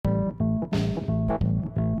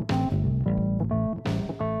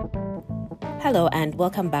Hello and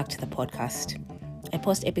welcome back to the podcast. I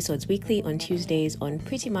post episodes weekly on Tuesdays on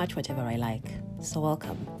pretty much whatever I like. So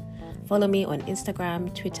welcome. Follow me on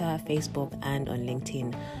Instagram, Twitter, Facebook, and on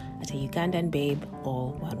LinkedIn at a Ugandan babe,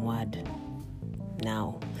 all one word.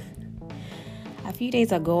 Now, a few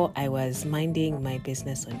days ago, I was minding my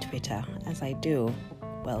business on Twitter, as I do.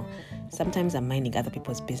 Well, sometimes I'm minding other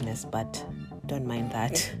people's business, but don't mind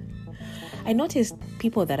that. I noticed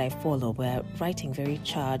people that I follow were writing very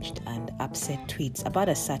charged and upset tweets about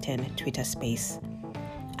a certain Twitter space.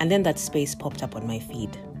 And then that space popped up on my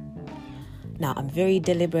feed. Now, I'm very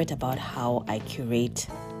deliberate about how I curate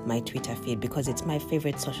my Twitter feed because it's my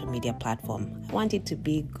favorite social media platform. I want it to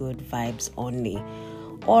be good vibes only,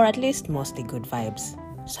 or at least mostly good vibes.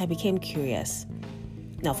 So I became curious.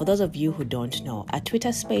 Now, for those of you who don't know, a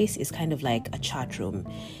Twitter space is kind of like a chat room.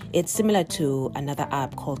 It's similar to another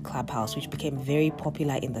app called Clubhouse, which became very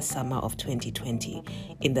popular in the summer of 2020,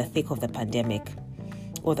 in the thick of the pandemic,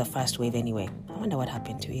 or the first wave anyway. I wonder what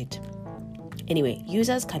happened to it. Anyway,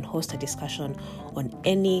 users can host a discussion on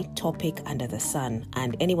any topic under the sun,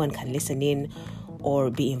 and anyone can listen in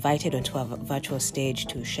or be invited onto a virtual stage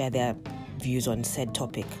to share their views on said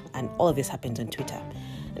topic. And all of this happens on Twitter.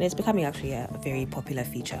 And it's becoming actually a very popular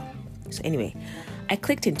feature. So anyway, I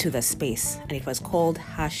clicked into the space and it was called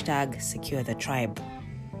 #SecureTheTribe.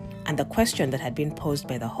 And the question that had been posed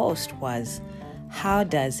by the host was, how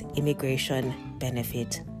does immigration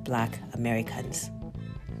benefit Black Americans?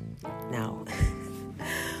 Now,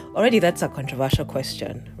 already that's a controversial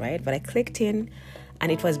question, right? But I clicked in and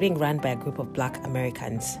it was being run by a group of Black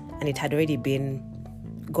Americans. And it had already been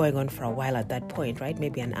going on for a while at that point, right?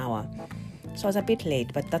 Maybe an hour. So I was a bit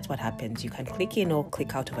late, but that's what happens. You can click in or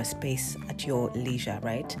click out of a space at your leisure,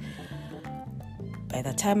 right? By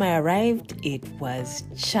the time I arrived, it was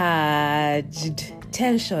charged.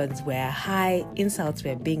 Tensions were high. Insults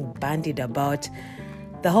were being bandied about.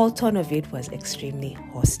 The whole tone of it was extremely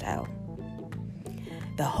hostile.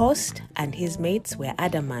 The host and his mates were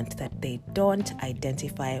adamant that they don't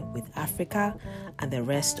identify with Africa and the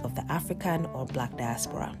rest of the African or Black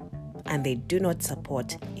diaspora, and they do not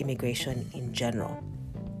support immigration in general.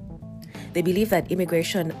 They believe that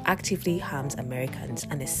immigration actively harms Americans,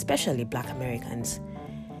 and especially Black Americans.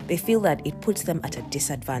 They feel that it puts them at a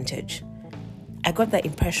disadvantage. I got that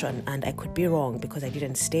impression, and I could be wrong because I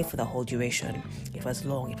didn't stay for the whole duration. It was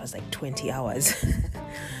long, it was like 20 hours.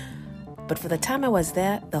 But for the time I was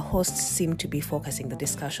there, the hosts seemed to be focusing the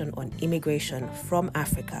discussion on immigration from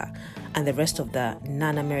Africa and the rest of the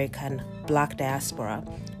non-American Black diaspora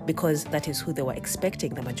because that is who they were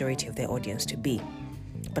expecting the majority of their audience to be.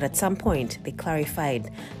 But at some point, they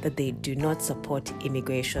clarified that they do not support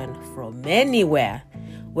immigration from anywhere,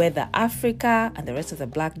 whether Africa and the rest of the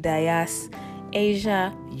Black diaspora,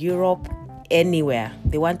 Asia, Europe, anywhere.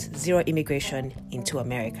 They want zero immigration into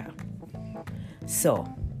America. So,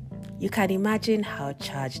 you can imagine how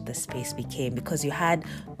charged the space became because you had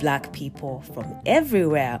Black people from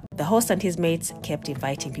everywhere. The host and his mates kept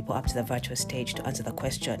inviting people up to the virtual stage to answer the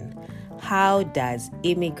question, how does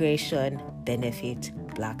immigration benefit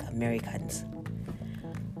Black Americans?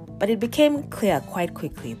 But it became clear quite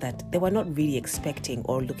quickly that they were not really expecting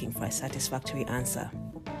or looking for a satisfactory answer.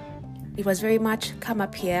 It was very much, come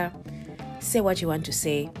up here, say what you want to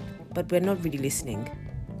say, but we're not really listening.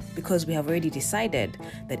 Because we have already decided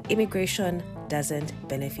that immigration doesn't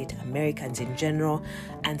benefit Americans in general,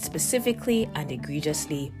 and specifically and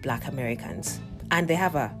egregiously Black Americans. And they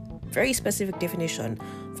have a very specific definition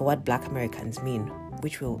for what Black Americans mean,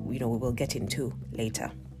 which we will get into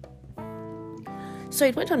later. So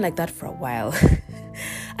it went on like that for a while.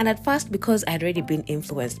 And at first, because I had already been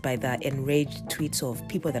influenced by the enraged tweets of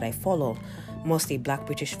people that I follow, mostly Black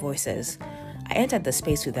British voices, I entered the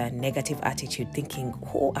space with a negative attitude, thinking,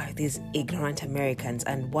 who are these ignorant Americans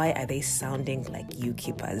and why are they sounding like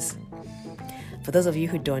UKIPers? For those of you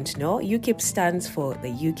who don't know, UKIP stands for the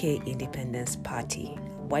UK Independence Party,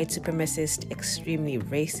 white supremacist, extremely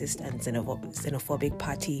racist and xenophobic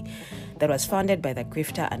party that was founded by the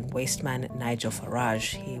grifter and waste man Nigel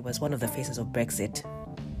Farage. He was one of the faces of Brexit.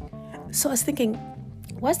 So I was thinking,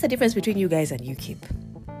 what's the difference between you guys and UKIP?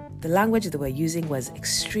 The language they were using was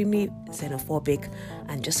extremely xenophobic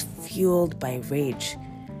and just fueled by rage.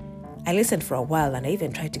 I listened for a while and I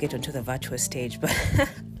even tried to get onto the virtual stage, but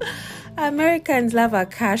Americans love a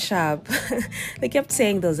cash app. They kept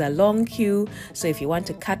saying there's a long queue, so if you want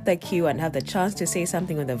to cut the queue and have the chance to say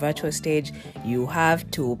something on the virtual stage, you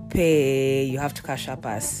have to pay, you have to cash up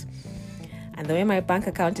us. And the way my bank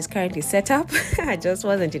account is currently set up, I just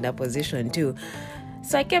wasn't in a position to.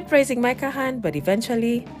 So I kept raising my hand, but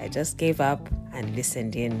eventually I just gave up and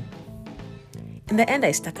listened in. In the end,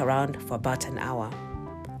 I stuck around for about an hour,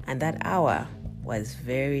 and that hour was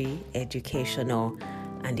very educational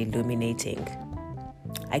and illuminating.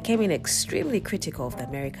 I came in extremely critical of the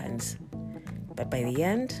Americans, but by the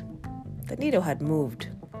end, the needle had moved.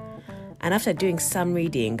 And after doing some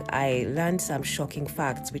reading, I learned some shocking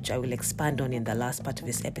facts, which I will expand on in the last part of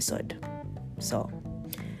this episode. So,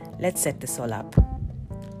 let's set this all up.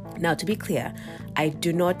 Now, to be clear, I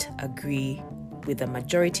do not agree with the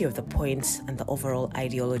majority of the points and the overall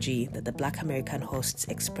ideology that the Black American hosts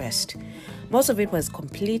expressed. Most of it was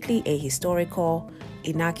completely ahistorical,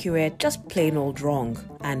 inaccurate, just plain old wrong,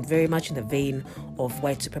 and very much in the vein of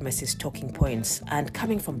white supremacist talking points. And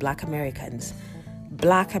coming from Black Americans,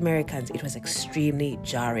 it was extremely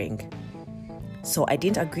jarring. So I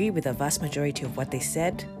didn't agree with the vast majority of what they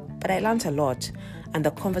said, but I learned a lot, and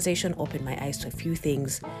the conversation opened my eyes to a few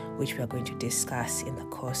things which we are going to discuss in the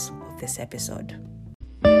course of this episode.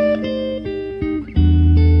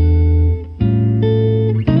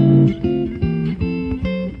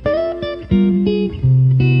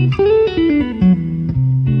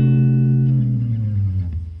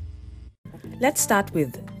 Let's start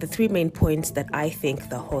with the three main points that I think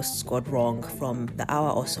the hosts got wrong from the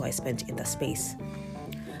hour or so I spent in the space.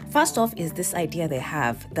 First off is this idea they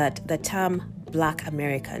have that the term Black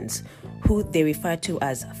Americans, who they refer to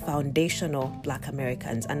as foundational Black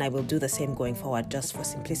Americans, and I will do the same going forward just for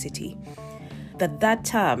simplicity, that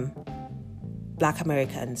term Black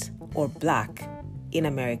Americans or Black in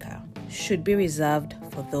America should be reserved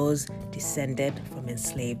for those descended from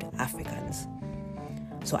enslaved Africans.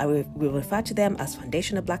 So I will refer to them as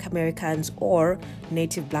foundational Black Americans or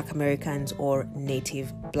native Black Americans or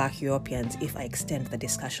native Black Europeans if I extend the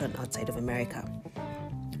discussion outside of America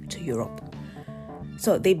to Europe.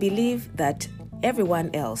 So they believe that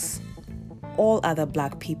everyone else, all other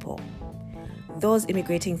Black people, those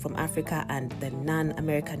immigrating from Africa and the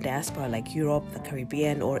non-American diaspora like Europe, the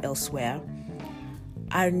Caribbean, or elsewhere,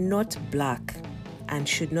 are not Black and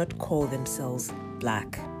should not call themselves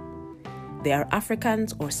Black. They are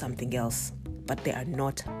Africans or something else, but they are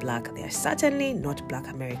not Black. They are certainly not Black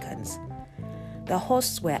Americans. The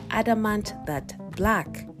hosts were adamant that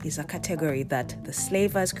Black is a category that the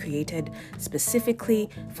slavers created specifically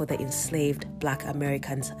for the enslaved Black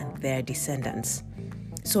Americans and their descendants.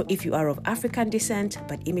 So if you are of African descent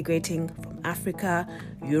but immigrating from Africa,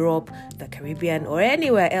 Europe, the Caribbean, or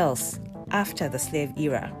anywhere else after the slave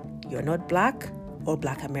era, you're not Black or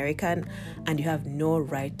Black American, and you have no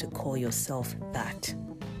right to call yourself that.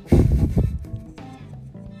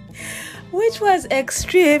 Which was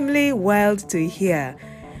extremely wild to hear.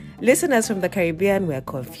 Listeners from the Caribbean were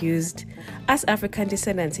confused. Us African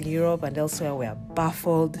descendants in Europe and elsewhere were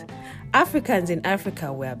baffled. Africans in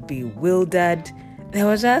Africa were bewildered. There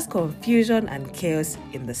was just confusion and chaos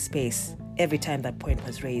in the space every time that point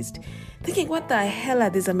was raised. Thinking, what the hell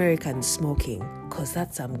are these Americans smoking? 'Cause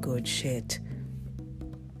that's some good shit.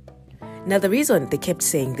 Now, the reason they kept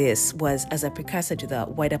saying this was as a precursor to the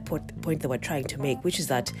wider point they were trying to make, which is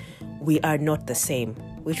that we are not the same,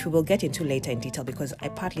 which we will get into later in detail because I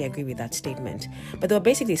partly agree with that statement. But they were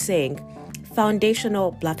basically saying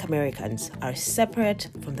foundational Black Americans are separate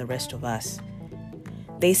from the rest of us.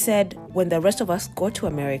 They said when the rest of us go to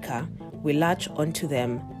America, we latch onto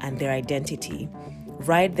them and their identity,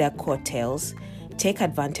 ride their coattails, take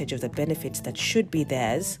advantage of the benefits that should be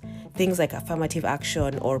theirs, things like affirmative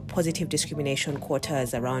action or positive discrimination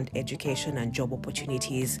quotas around education and job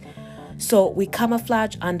opportunities. So we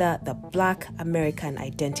camouflage under the Black American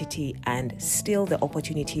identity and steal the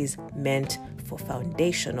opportunities meant for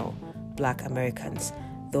foundational Black Americans,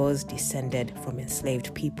 those descended from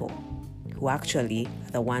enslaved people, who actually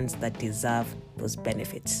are the ones that deserve those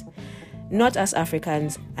benefits. Not us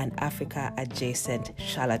Africans and Africa-adjacent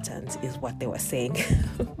charlatans is what they were saying.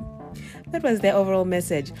 That was their overall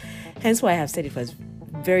message. Hence why I have said it was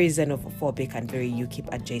very xenophobic and very UKIP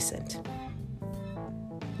adjacent.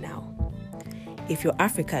 Now, if you're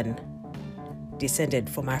African, descended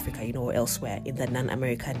from Africa, or elsewhere in the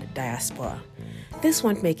non-American diaspora, this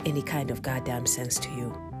won't make any kind of goddamn sense to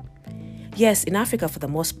you. Yes, in Africa, for the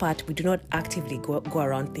most part, we do not actively go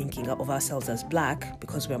around thinking of ourselves as Black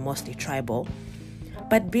because we're mostly tribal.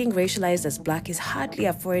 But being racialized as Black is hardly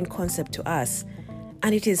a foreign concept to us.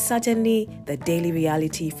 And it is certainly the daily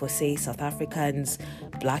reality for, say, South Africans,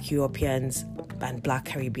 Black Europeans, and Black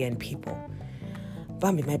Caribbean people.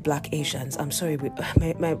 Bambi, my Black Asians, I'm sorry.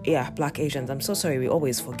 Black Asians, I'm so sorry we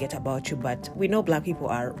always forget about you, but we know Black people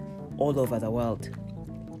are all over the world.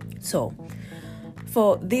 So,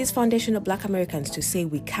 for these foundational Black Americans to say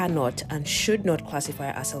we cannot and should not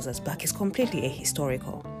classify ourselves as Black is completely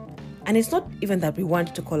ahistorical. And it's not even that we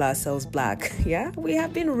want to call ourselves black. Yeah, we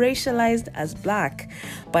have been racialized as black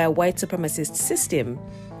by a white supremacist system.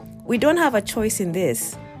 We don't have a choice in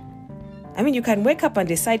this. I mean, you can wake up and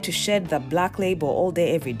decide to shed the black label all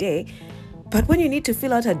day, every day. But when you need to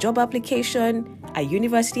fill out a job application, a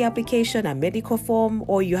university application, a medical form,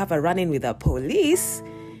 or you have a run-in with the police,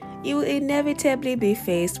 you will inevitably be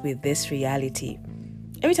faced with this reality.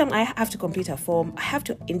 Every time I have to complete a form, I have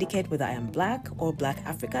to indicate whether I am black or black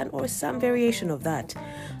African or some variation of that.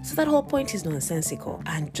 So that whole point is nonsensical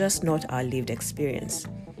and just not our lived experience.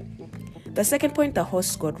 The second point the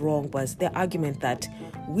hosts got wrong was their argument that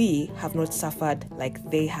we have not suffered like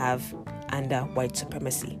they have under white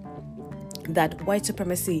supremacy. That white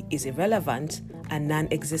supremacy is irrelevant and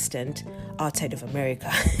non-existent outside of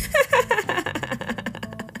America.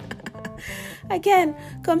 Again,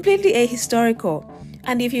 completely ahistorical.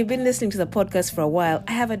 And if you've been listening to the podcast for a while,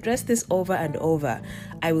 I have addressed this over and over.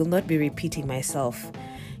 I will not be repeating myself.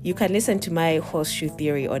 You can listen to my horseshoe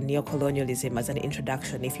theory on neocolonialism as an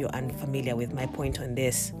introduction if you're unfamiliar with my viewpoint on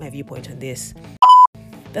this.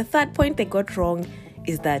 The third point they got wrong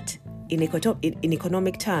is that in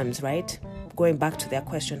economic terms, right? Going back to their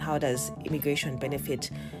question, how does immigration benefit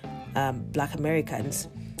Black Americans?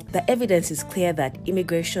 The evidence is clear that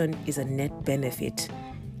immigration is a net benefit.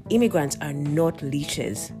 Immigrants are not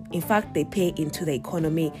leeches. In fact, they pay into the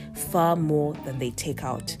economy far more than they take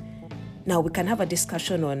out. Now, we can have a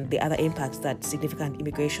discussion on the other impacts that significant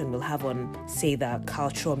immigration will have on, say, the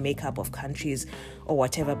cultural makeup of countries or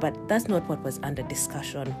whatever, but that's not what was under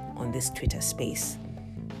discussion on this Twitter space.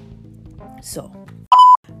 So,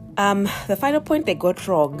 the final point they got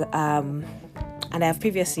wrong, and I have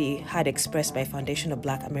previously had expressed by Foundation of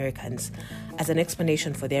Black Americans as an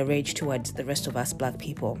explanation for their rage towards the rest of us Black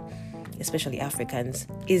people, especially Africans,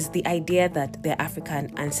 is the idea that their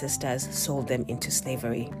African ancestors sold them into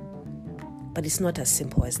slavery. But it's not as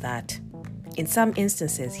simple as that. In some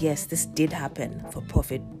instances, yes, this did happen for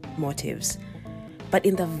profit motives. But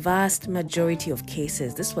in the vast majority of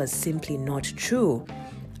cases, this was simply not true.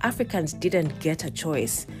 Africans didn't get a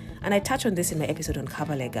choice. And I touched on this in my episode on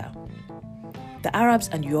Kabalega. The Arabs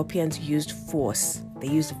and Europeans used force. They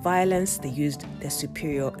used violence. They used their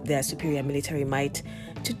superior military might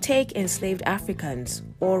to take enslaved Africans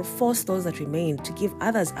or force those that remained to give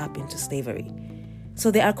others up into slavery. So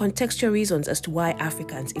there are contextual reasons as to why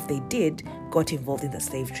Africans, if they did, got involved in the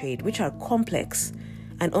slave trade, which are complex,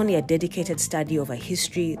 and only a dedicated study of a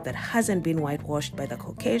history that hasn't been whitewashed by the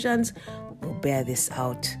Caucasians will bear this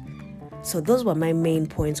out. So those were my main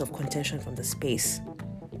points of contention from the space.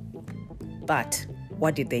 But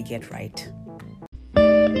what did they get right?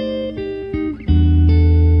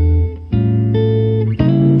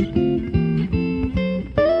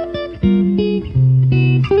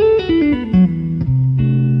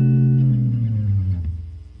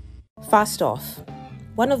 First off,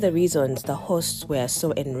 one of the reasons the hosts were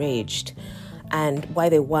so enraged and why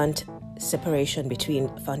they want separation between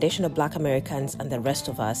Foundation of Black Americans and the rest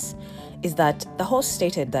of us is that the host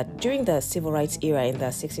stated that during the civil rights era in the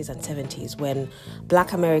 60s and 70s, when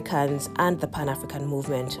Black Americans and the Pan-African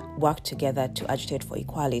movement worked together to agitate for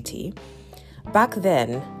equality, back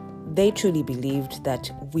then, they truly believed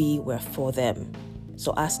that we were for them.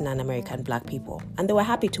 So us non-American Black people. And they were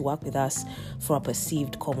happy to work with us for a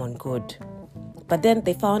perceived common good. But then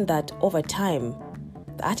they found that over time,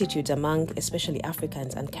 the attitudes among especially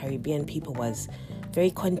Africans and Caribbean people was very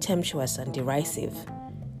contemptuous and derisive.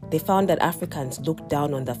 They found that Africans looked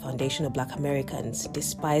down on the Foundation of Black Americans,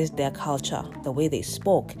 despised their culture, the way they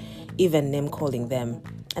spoke, even name-calling them.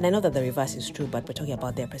 And I know that the reverse is true, but we're talking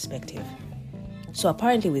about their perspective. So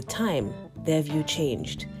apparently with time, their view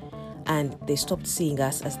changed, and they stopped seeing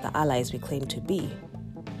us as the allies we claim to be.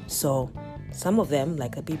 So some of them,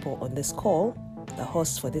 like the people on this call, the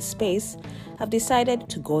hosts for this space, have decided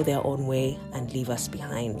to go their own way and leave us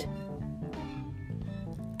behind.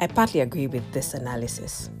 I partly agree with this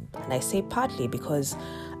analysis. And I say partly because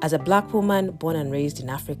as a Black woman born and raised in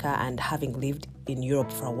Africa and having lived in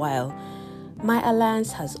Europe for a while, my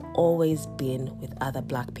alliance has always been with other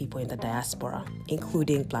Black people in the diaspora,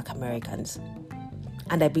 including Black Americans.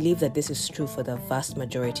 And I believe that this is true for the vast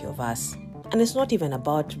majority of us. And it's not even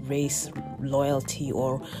about race, loyalty,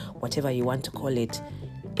 or whatever you want to call it.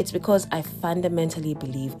 It's because I fundamentally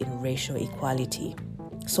believe in racial equality.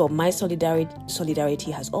 So my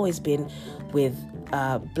solidarity has always been with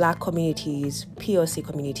Black communities, POC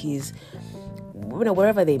communities,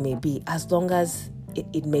 wherever they may be, as long as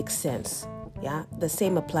it makes sense. Yeah, the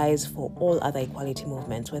same applies for all other equality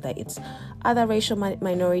movements, whether it's other racial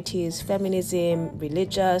minorities, feminism,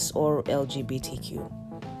 religious, or LGBTQ.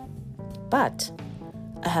 But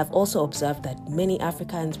I have also observed that many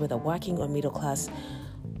Africans, whether working or middle class,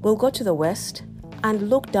 will go to the West and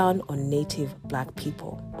look down on native black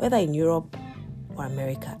people, whether in Europe or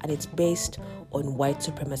America, and it's based on white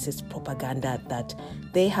supremacist propaganda that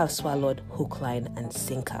they have swallowed hook, line, and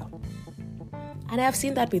sinker. And I have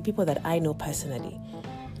seen that with people that I know personally.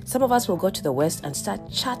 Some of us will go to the West and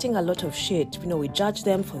start chatting a lot of shit. We judge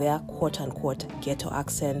them for their quote-unquote ghetto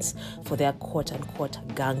accents, for their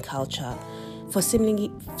quote-unquote gang culture, for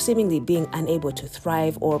seemingly being unable to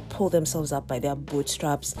thrive or pull themselves up by their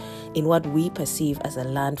bootstraps in what we perceive as a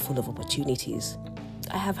land full of opportunities.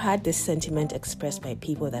 I have had this sentiment expressed by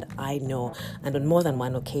people that I know, and on more than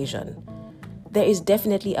one occasion. There is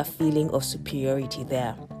definitely a feeling of superiority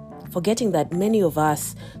there, forgetting that many of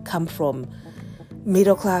us come from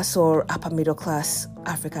middle class or upper middle class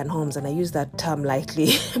African homes, and I use that term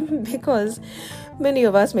lightly because many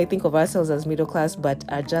of us may think of ourselves as middle class but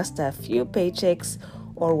are just a few paychecks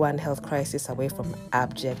or one health crisis away from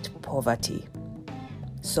abject poverty.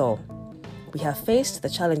 So, we have faced the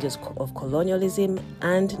challenges of colonialism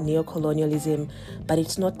and neocolonialism, but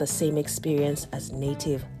it's not the same experience as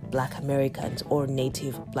native Black Americans or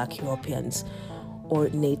native Black Europeans or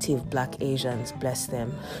native Black Asians, bless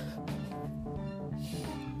them.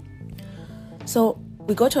 So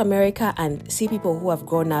we go to America and see people who have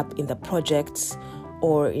grown up in the projects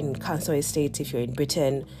or in council estates if you're in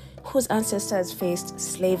Britain, whose ancestors faced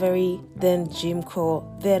slavery, then Jim Crow,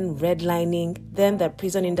 then redlining, then the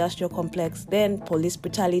prison industrial complex, then police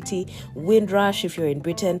brutality, Windrush if you're in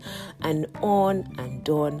Britain, and on and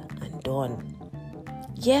on and on.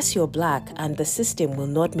 Yes, you're Black and the system will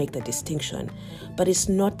not make the distinction, but it's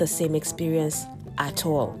not the same experience at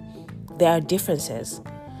all. There are differences,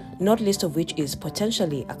 not least of which is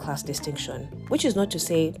potentially a class distinction, which is not to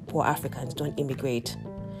say poor Africans don't immigrate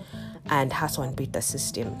and hustle and beat the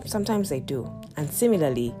system. Sometimes they do. And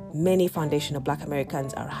similarly, many foundational Black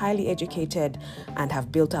Americans are highly educated and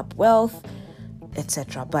have built up wealth,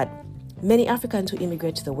 etc. But many Africans who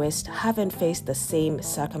immigrate to the West haven't faced the same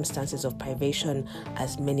circumstances of privation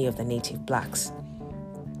as many of the native Blacks.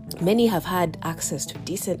 Many have had access to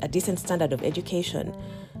a decent standard of education.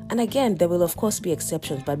 And again, there will of course be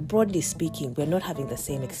exceptions, but broadly speaking, we're not having the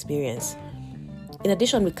same experience. In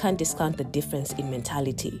addition, we can't discount the difference in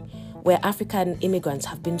mentality, where African immigrants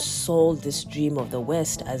have been sold this dream of the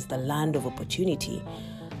West as the land of opportunity.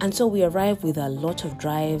 And so we arrive with a lot of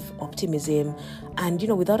drive, optimism, and,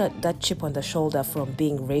 without that chip on the shoulder from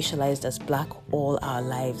being racialized as Black all our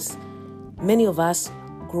lives. Many of us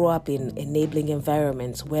grew up in enabling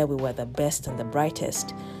environments where we were the best and the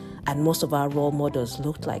brightest, and most of our role models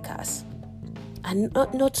looked like us. And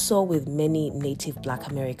not so with many native Black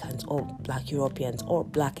Americans or Black Europeans or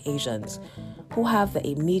Black Asians who have the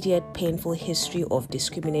immediate painful history of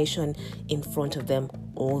discrimination in front of them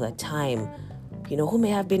all the time, who may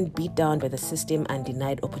have been beat down by the system and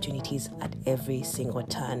denied opportunities at every single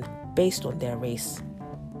turn based on their race.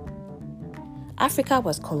 Africa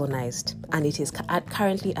was colonized, and it is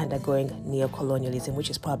currently undergoing neocolonialism, which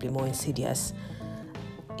is probably more insidious.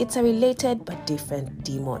 It's a related but different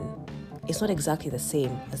demon. It's not exactly the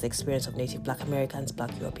same as the experience of native Black Americans,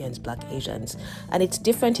 Black Europeans, Black Asians, and it's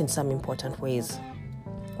different in some important ways.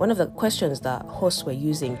 One of the questions the hosts were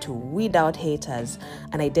using to weed out haters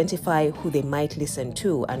and identify who they might listen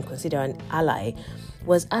to and consider an ally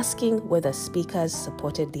was asking whether speakers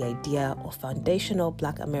supported the idea of foundational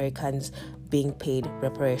Black Americans being paid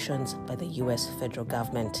reparations by the US federal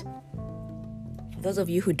government. For those of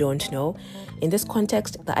you who don't know, in this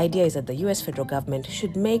context, the idea is that the US federal government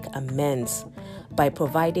should make amends by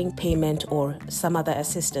providing payment or some other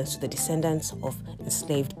assistance to the descendants of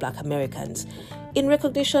enslaved Black Americans in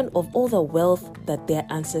recognition of all the wealth that their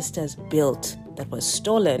ancestors built that was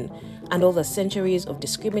stolen and all the centuries of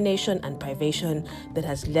discrimination and privation that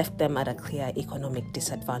has left them at a clear economic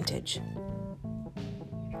disadvantage.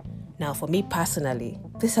 Now, for me personally,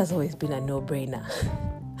 this has always been a no-brainer.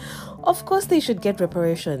 Of course they should get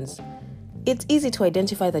reparations. It's easy to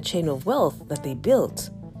identify the chain of wealth that they built.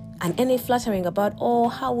 And any flattering about,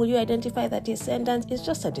 how will you identify the descendants is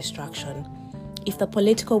just a distraction. If the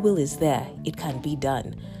political will is there, it can be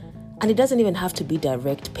done. And it doesn't even have to be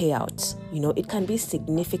direct payouts. It can be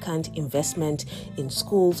significant investment in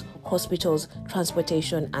schools, hospitals,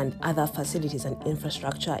 transportation, and other facilities and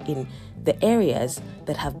infrastructure in the areas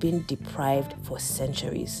that have been deprived for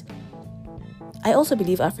centuries. I also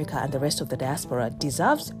believe Africa and the rest of the diaspora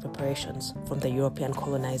deserves reparations from the European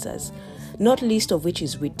colonizers, not least of which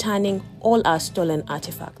is returning all our stolen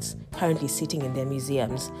artifacts currently sitting in their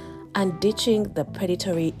museums and ditching the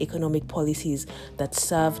predatory economic policies that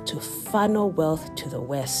serve to funnel wealth to the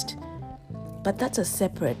West. But that's a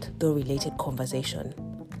separate, though related conversation.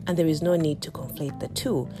 And there is no need to conflate the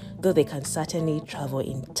two, though they can certainly travel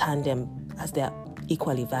in tandem as they are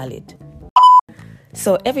equally valid.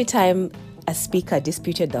 So every time a speaker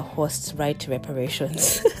disputed the host's right to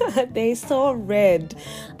reparations, they saw red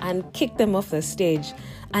and kicked them off the stage.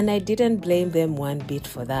 And I didn't blame them one bit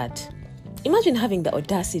for that. Imagine having the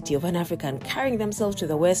audacity of an African carrying themselves to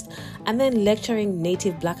the West and then lecturing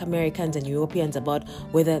native Black Americans and Europeans about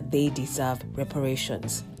whether they deserve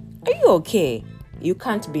reparations. Are you okay? You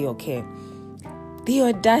can't be okay. The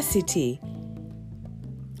audacity.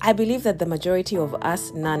 I believe that the majority of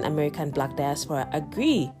us non-American Black diaspora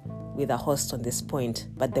agree with the host on this point,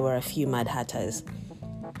 but there were a few mad hatters.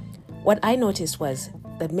 What I noticed was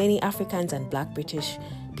that many Africans and Black British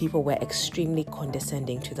people were extremely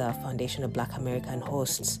condescending to the foundational Black American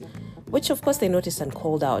hosts, which of course they noticed and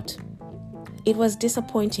called out. It was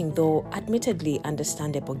disappointing, though admittedly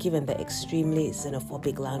understandable given the extremely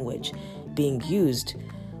xenophobic language being used.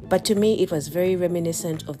 But to me, it was very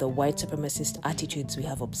reminiscent of the white supremacist attitudes we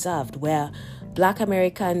have observed, where Black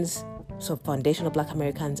Americans, so foundational Black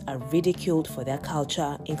Americans, are ridiculed for their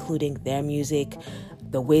culture, including their music,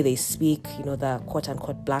 the way they speak, the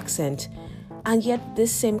quote-unquote Black accent. And yet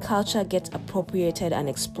this same culture gets appropriated and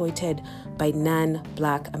exploited by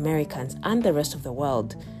non-Black Americans and the rest of the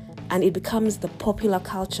world. And it becomes the popular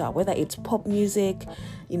culture, whether it's pop music,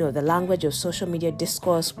 the language of social media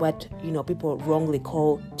discourse, what, people wrongly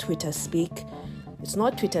call Twitter speak. It's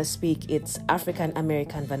not Twitter speak, it's African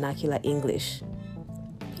American vernacular English.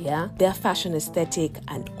 Yeah, their fashion aesthetic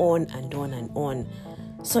and on and on and on.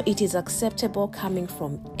 So it is acceptable coming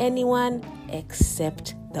from anyone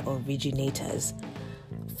except the originators,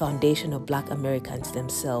 foundational Black Americans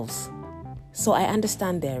themselves. So I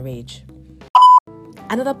understand their rage.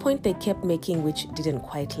 Another point they kept making, which didn't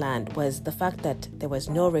quite land, was the fact that there was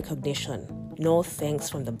no recognition, no thanks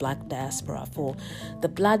from the Black diaspora for the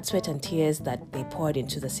blood, sweat, and tears that they poured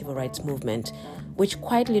into the civil rights movement, which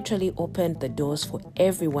quite literally opened the doors for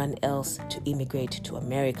everyone else to immigrate to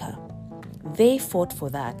America. They fought for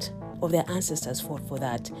that, or their ancestors fought for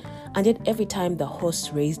that. And yet every time the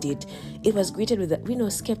host raised it, it was greeted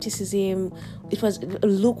with, skepticism. It was a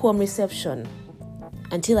lukewarm reception.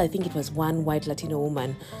 Until I think it was one white Latino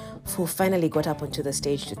woman who finally got up onto the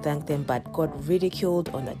stage to thank them, but got ridiculed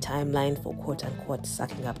on the timeline for quote-unquote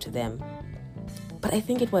sucking up to them. But I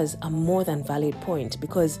think it was a more than valid point,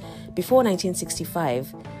 because before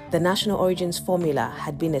 1965, the national origins formula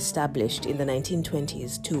had been established in the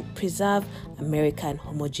 1920s to preserve American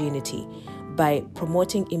homogeneity by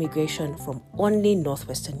promoting immigration from only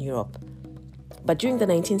Northwestern Europe. But during the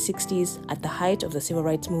 1960s, at the height of the civil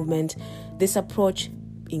rights movement, this approach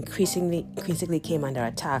increasingly came under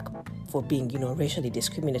attack for being, racially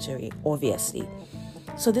discriminatory, obviously.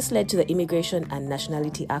 So this led to the Immigration and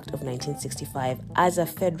Nationality Act of 1965 as a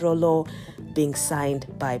federal law being signed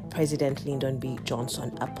by President Lyndon B.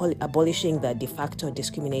 Johnson, abolishing the de facto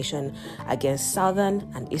discrimination against Southern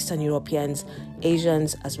and Eastern Europeans,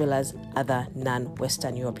 Asians, as well as other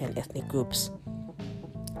non-Western European ethnic groups.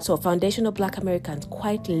 So foundational Black Americans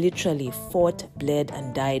quite literally fought, bled,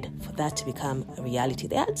 and died for that to become a reality.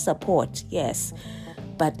 They had support, yes,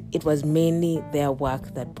 but it was mainly their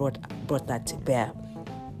work that brought that to bear.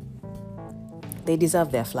 They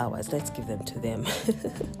deserve their flowers. Let's give them to them.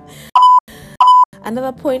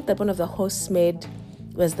 Another point that one of the hosts made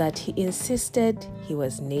was that he insisted he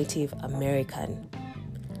was Native American.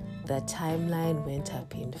 The timeline went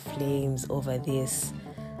up in flames over this,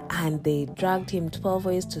 and they dragged him 12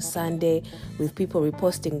 ways to Sunday, with people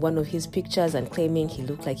reposting one of his pictures and claiming he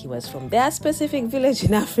looked like he was from their specific village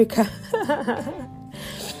in Africa.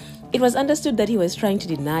 It was understood that he was trying to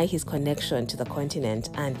deny his connection to the continent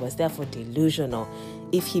and was therefore delusional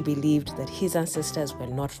if he believed that his ancestors were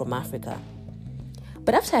not from Africa.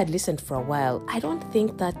 But after I had listened for a while, I don't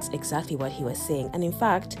think that's exactly what he was saying. And in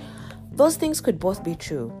fact, those things could both be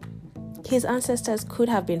true. His ancestors could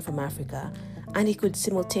have been from Africa, and he could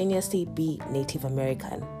simultaneously be Native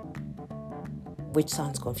American. Which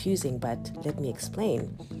sounds confusing, but let me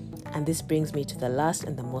explain. And this brings me to the last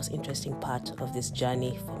and the most interesting part of this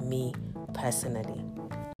journey for me personally.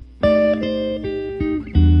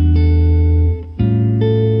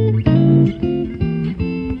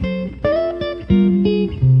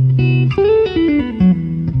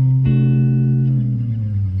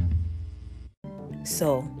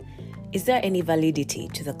 So, is there any validity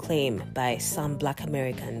to the claim by some Black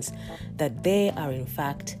Americans that they are in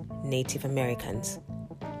fact Native Americans?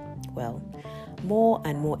 Well, more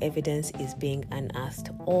and more evidence is being unearthed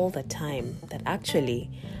all the time that actually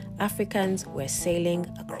Africans were sailing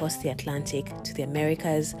across the Atlantic to the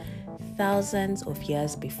Americas thousands of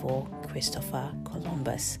years before Christopher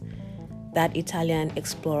Columbus, that Italian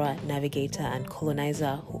explorer, navigator, and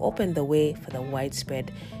colonizer who opened the way for the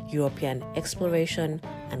widespread European exploration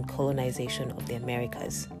and colonization of the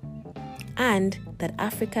Americas. And that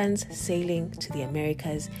Africans sailing to the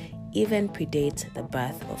Americas even predate the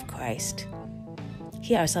birth of Christ.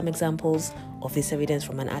 Here are some examples of this evidence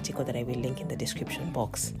from an article that I will link in the description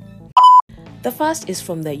box. The first is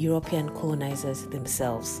from the European colonizers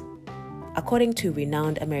themselves. According to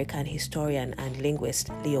renowned American historian and linguist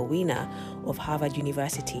Leo Wiener of Harvard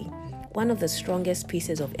University, one of the strongest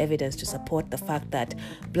pieces of evidence to support the fact that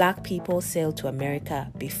Black people sailed to America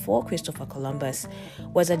before Christopher Columbus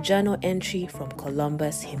was a journal entry from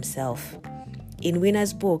Columbus himself. In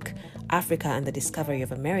Wiener's book, Africa and the Discovery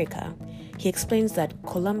of America, he explains that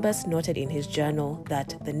Columbus noted in his journal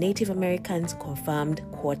that the Native Americans confirmed,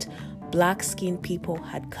 quote, black-skinned people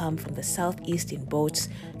had come from the southeast in boats,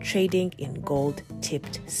 trading in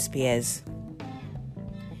gold-tipped spears.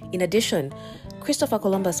 In addition, Christopher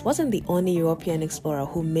Columbus wasn't the only European explorer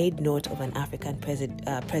who made note of an African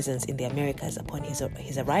presence in the Americas upon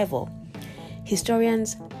his arrival.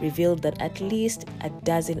 Historians revealed that at least a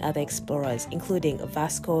dozen other explorers, including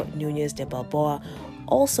Vasco Núñez de Balboa,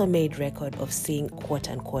 also made record of seeing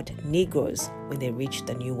quote-unquote Negroes when they reached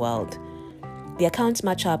the New World. The accounts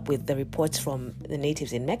match up with the reports from the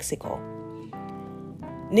natives in Mexico.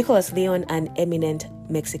 Nicholas Leon, an eminent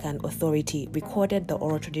Mexican authority, recorded the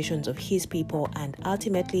oral traditions of his people and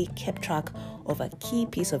ultimately kept track of a key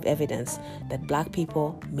piece of evidence that Black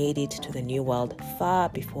people made it to the New World far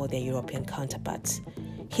before their European counterparts.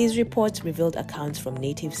 His reports revealed accounts from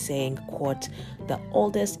natives saying, quote, the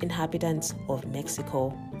oldest inhabitants of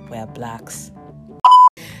Mexico were Blacks.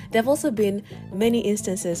 There have also been many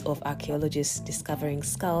instances of archaeologists discovering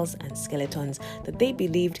skulls and skeletons that they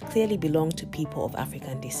believed clearly belonged to people of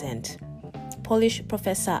African descent. Polish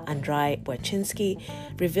professor Andrzej Błaszczyński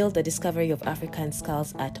revealed the discovery of African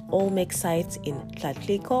skulls at Olmec sites in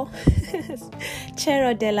Tlaxico,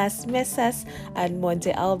 Cerro de las Mesas, and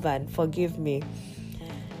Monte Alban, forgive me.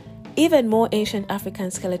 Even more ancient African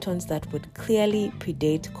skeletons that would clearly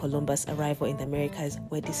predate Columbus' arrival in the Americas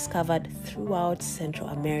were discovered throughout Central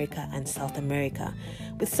America and South America,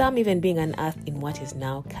 with some even being unearthed in what is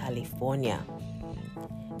now California.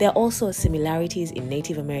 There are also similarities in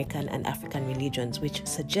Native American and African religions, which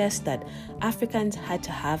suggest that Africans had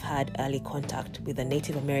to have had early contact with the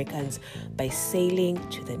Native Americans by sailing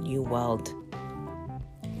to the New World.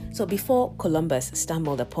 So before Columbus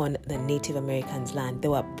stumbled upon the Native Americans' land,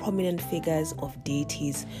 there were prominent figures of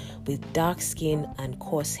deities with dark skin and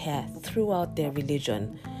coarse hair throughout their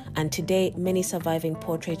religion. And today, many surviving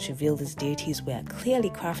portraits reveal these deities were clearly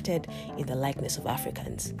crafted in the likeness of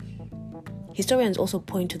Africans. Historians also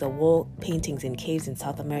point to the wall paintings in caves in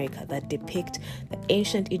South America that depict the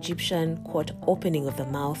ancient Egyptian, quote, opening of the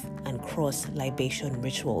mouth and cross libation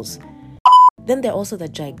rituals. Then there are also the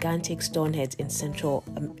gigantic stone heads in central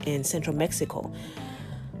Mexico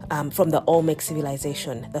from the Olmec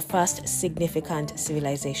civilization, the first significant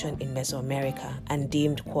civilization in Mesoamerica, and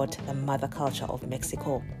deemed, quote, the mother culture of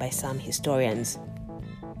Mexico by some historians.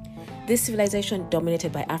 This civilization,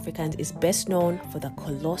 dominated by Africans, is best known for the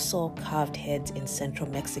colossal carved heads in central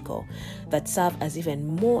Mexico that serve as even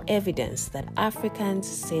more evidence that Africans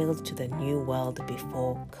sailed to the New World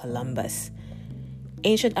before Columbus.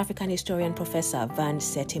 Ancient African historian Professor Van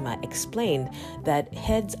Settima explained that these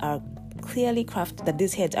heads are clearly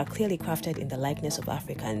crafted in the likeness of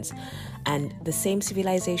Africans, and the same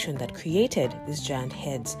civilization that created these giant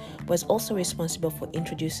heads was also responsible for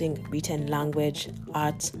introducing written language,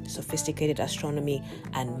 arts, sophisticated astronomy,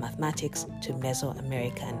 and mathematics to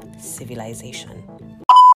Mesoamerican civilization.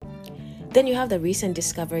 Then you have the recent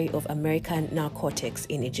discovery of American narcotics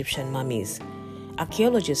in Egyptian mummies.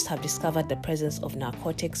 Archaeologists have discovered the presence of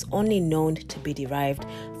narcotics only known to be derived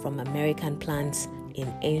from American plants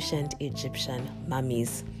in ancient Egyptian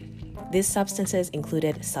mummies. These substances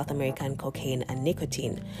included South American cocaine and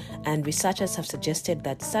nicotine, and researchers have suggested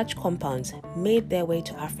that such compounds made their way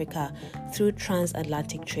to Africa through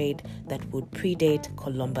transatlantic trade that would predate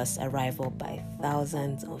Columbus' arrival by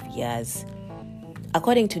thousands of years.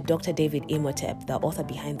 According to Dr. David Imhotep, the author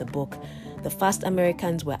behind the book, The First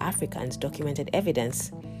Americans Were Africans, documented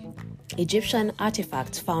evidence, Egyptian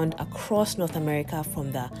artifacts found across North America,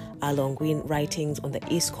 from the Algonquin writings on the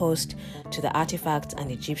East Coast to the artifacts and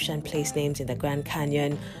Egyptian place names in the Grand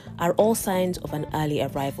Canyon, are all signs of an early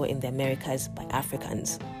arrival in the Americas by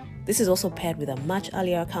Africans. This is also paired with a much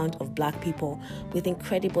earlier account of Black people with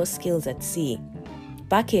incredible skills at sea.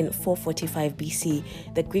 Back in 445 BC,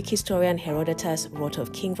 the Greek historian Herodotus wrote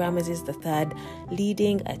of King Ramesses III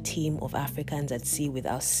leading a team of Africans at sea with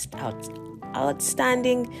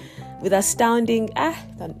astounding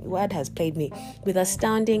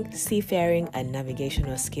seafaring and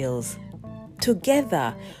navigational skills.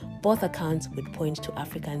 Together, both accounts would point to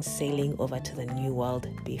Africans sailing over to the New World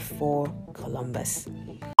before Columbus.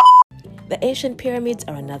 The ancient pyramids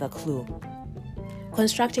are another clue.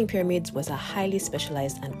 Constructing pyramids was a highly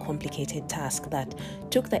specialized and complicated task that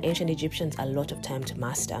took the ancient Egyptians a lot of time to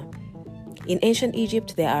master. In ancient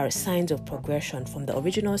Egypt, there are signs of progression from the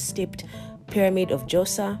original stepped pyramid of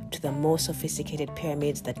Djoser to the more sophisticated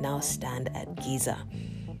pyramids that now stand at Giza.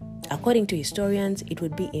 According to historians, it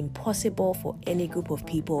would be impossible for any group of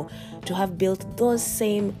people to have built those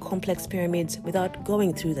same complex pyramids without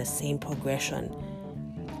going through the same progression.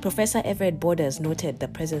 Professor Everett Borders noted the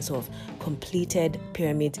presence of completed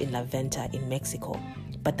pyramids in La Venta in Mexico,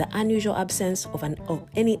 but the unusual absence of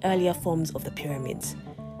any earlier forms of the pyramids.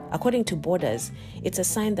 According to Borders, it's a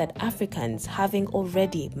sign that Africans, having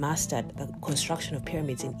already mastered the construction of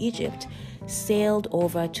pyramids in Egypt, sailed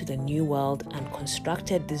over to the New World and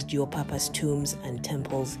constructed these dual-purpose tombs and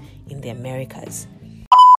temples in the Americas.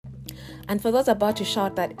 And for those about to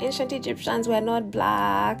shout that ancient Egyptians were not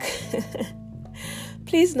black,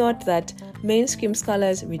 please note that mainstream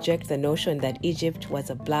scholars reject the notion that Egypt was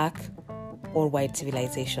a black or white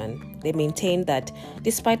civilization. They maintain that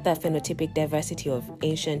despite the phenotypic diversity of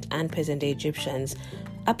ancient and present-day Egyptians,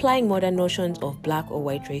 applying modern notions of black or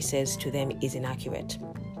white races to them is inaccurate.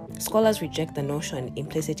 Scholars reject the notion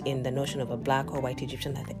implicit in the notion of a black or white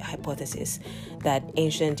Egyptian hypothesis that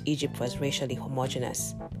ancient Egypt was racially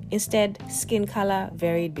homogeneous. Instead, skin color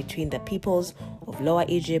varied between the peoples of Lower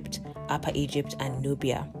Egypt, Upper Egypt, and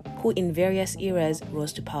Nubia, who in various eras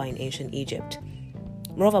rose to power in ancient Egypt.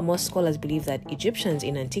 Moreover, most scholars believe that Egyptians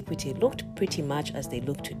in antiquity looked pretty much as they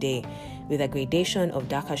look today, with a gradation of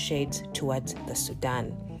darker shades towards the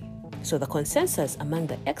Sudan. So the consensus among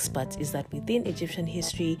the experts is that within Egyptian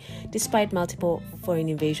history, despite multiple foreign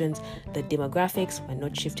invasions, the demographics were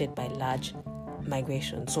not shifted by large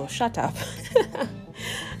migration. So shut up.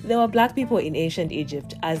 There were black people in ancient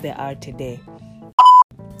Egypt as there are today.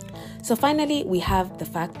 So finally, we have the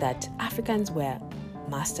fact that Africans were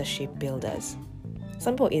master ship builders.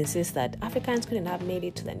 Some people insist that Africans couldn't have made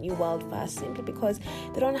it to the New World first simply because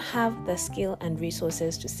they don't have the skill and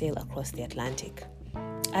resources to sail across the Atlantic.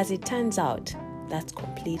 As it turns out, that's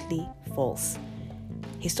completely false.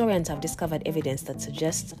 Historians have discovered evidence that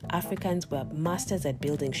suggests Africans were masters at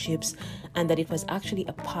building ships and that it was actually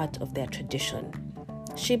a part of their tradition.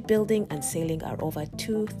 Shipbuilding and sailing are over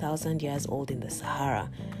 2,000 years old in the Sahara,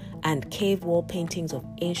 and cave wall paintings of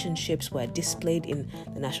ancient ships were displayed in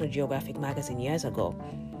the National Geographic magazine years ago.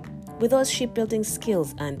 With those shipbuilding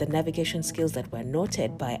skills and the navigation skills that were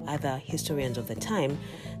noted by other historians of the time,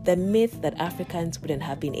 the myth that Africans wouldn't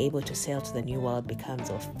have been able to sail to the New World becomes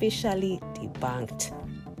officially debunked.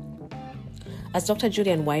 As Dr.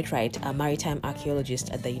 Julian Whitewright, a maritime archaeologist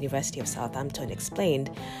at the University of Southampton, explained,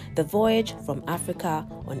 the voyage from Africa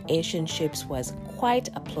on ancient ships was quite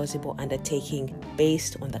a plausible undertaking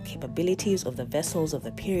based on the capabilities of the vessels of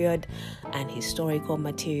the period and historical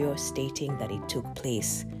material stating that it took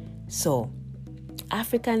place. So,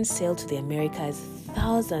 Africans sailed to the Americas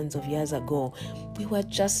thousands of years ago. We were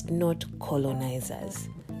just not colonizers.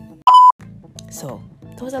 So,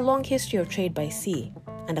 there was a long history of trade by sea.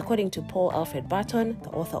 And according to Paul Alfred Barton, the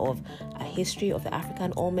author of A History of the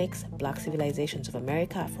African Olmecs, Black Civilizations of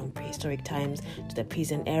America from Prehistoric Times to the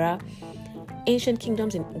Present Era, ancient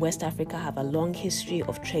kingdoms in West Africa have a long history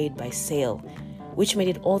of trade by sail, which made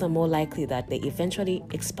it all the more likely that they eventually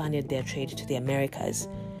expanded their trade to the Americas.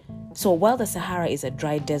 So while the Sahara is a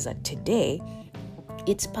dry desert today,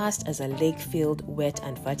 its past as a lake-filled, wet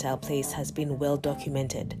and fertile place has been well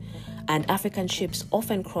documented, and African ships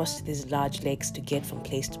often crossed these large lakes to get from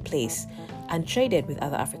place to place and traded with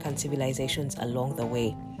other African civilizations along the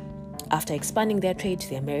way. After expanding their trade to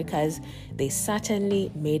the Americas, they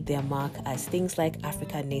certainly made their mark as things like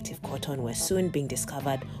African native cotton were soon being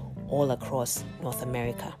discovered all across North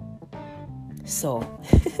America. So,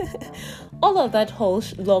 all of that whole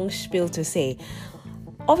long spiel to say,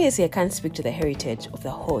 obviously I can't speak to the heritage of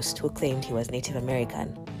the host who claimed he was Native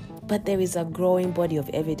American, but there is a growing body of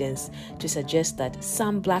evidence to suggest that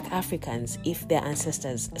some Black Africans, if their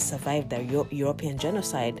ancestors survived the European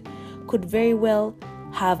genocide, could very well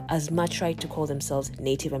have as much right to call themselves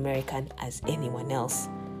Native American as anyone else.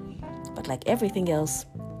 But like everything else,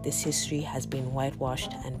 this history has been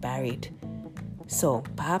whitewashed and buried. So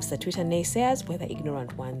perhaps the Twitter naysayers were the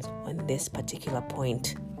ignorant ones on this particular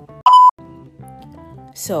point.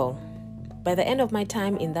 So, by the end of my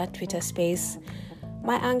time in that Twitter space,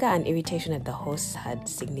 my anger and irritation at the hosts had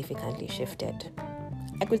significantly shifted.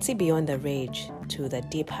 I could see beyond the rage to the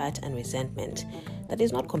deep hurt and resentment that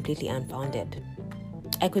is not completely unfounded.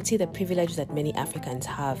 I could see the privilege that many Africans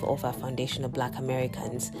have over foundational Black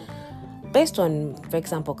Americans based on, for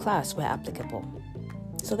example, class where applicable.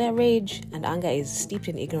 So their rage and anger is steeped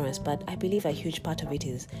in ignorance, but I believe a huge part of it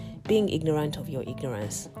is being ignorant of your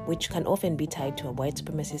ignorance, which can often be tied to a white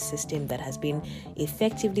supremacist system that has been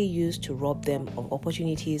effectively used to rob them of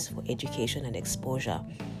opportunities for education and exposure.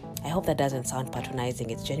 I hope that doesn't sound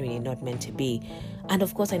patronizing. It's genuinely not meant to be. And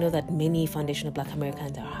of course, I know that many foundational Black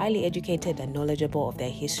Americans are highly educated and knowledgeable of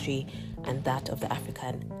their history and that of the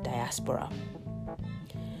African diaspora.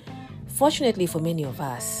 Fortunately for many of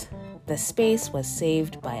us, the space was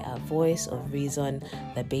saved by a voice of reason,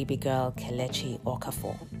 the baby girl Kelechi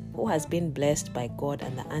Okafor, who has been blessed by God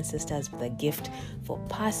and the ancestors with a gift for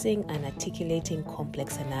passing and articulating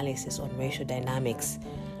complex analysis on racial dynamics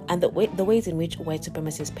and the ways in which white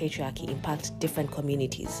supremacist patriarchy impact different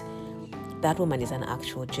communities. That woman is an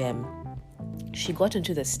actual gem. She got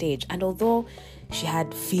onto the stage, and although she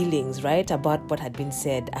had feelings, right, about what had been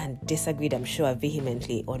said and disagreed, I'm sure,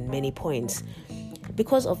 vehemently on many points,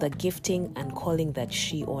 because of the gifting and calling that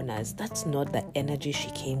she honors, that's not the energy she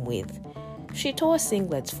came with. She tore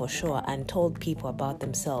singlets for sure and told people about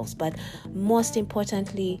themselves, but most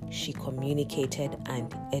importantly, she communicated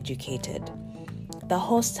and educated. The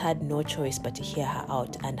hosts had no choice but to hear her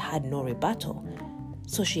out and had no rebuttal.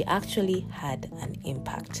 So she actually had an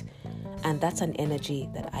impact. And that's an energy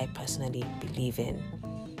that I personally believe in.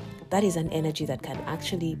 That is an energy that can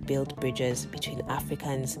actually build bridges between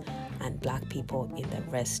Africans and Black people in the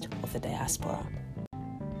rest of the diaspora.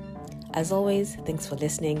 As always, thanks for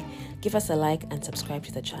listening. Give us a like and subscribe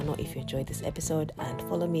to the channel if you enjoyed this episode, and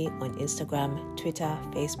follow me on Instagram, Twitter,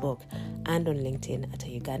 Facebook, and on LinkedIn at A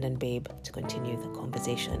Ugandan Babe to continue the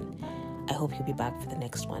conversation. I hope you'll be back for the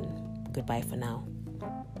next one. Goodbye for now.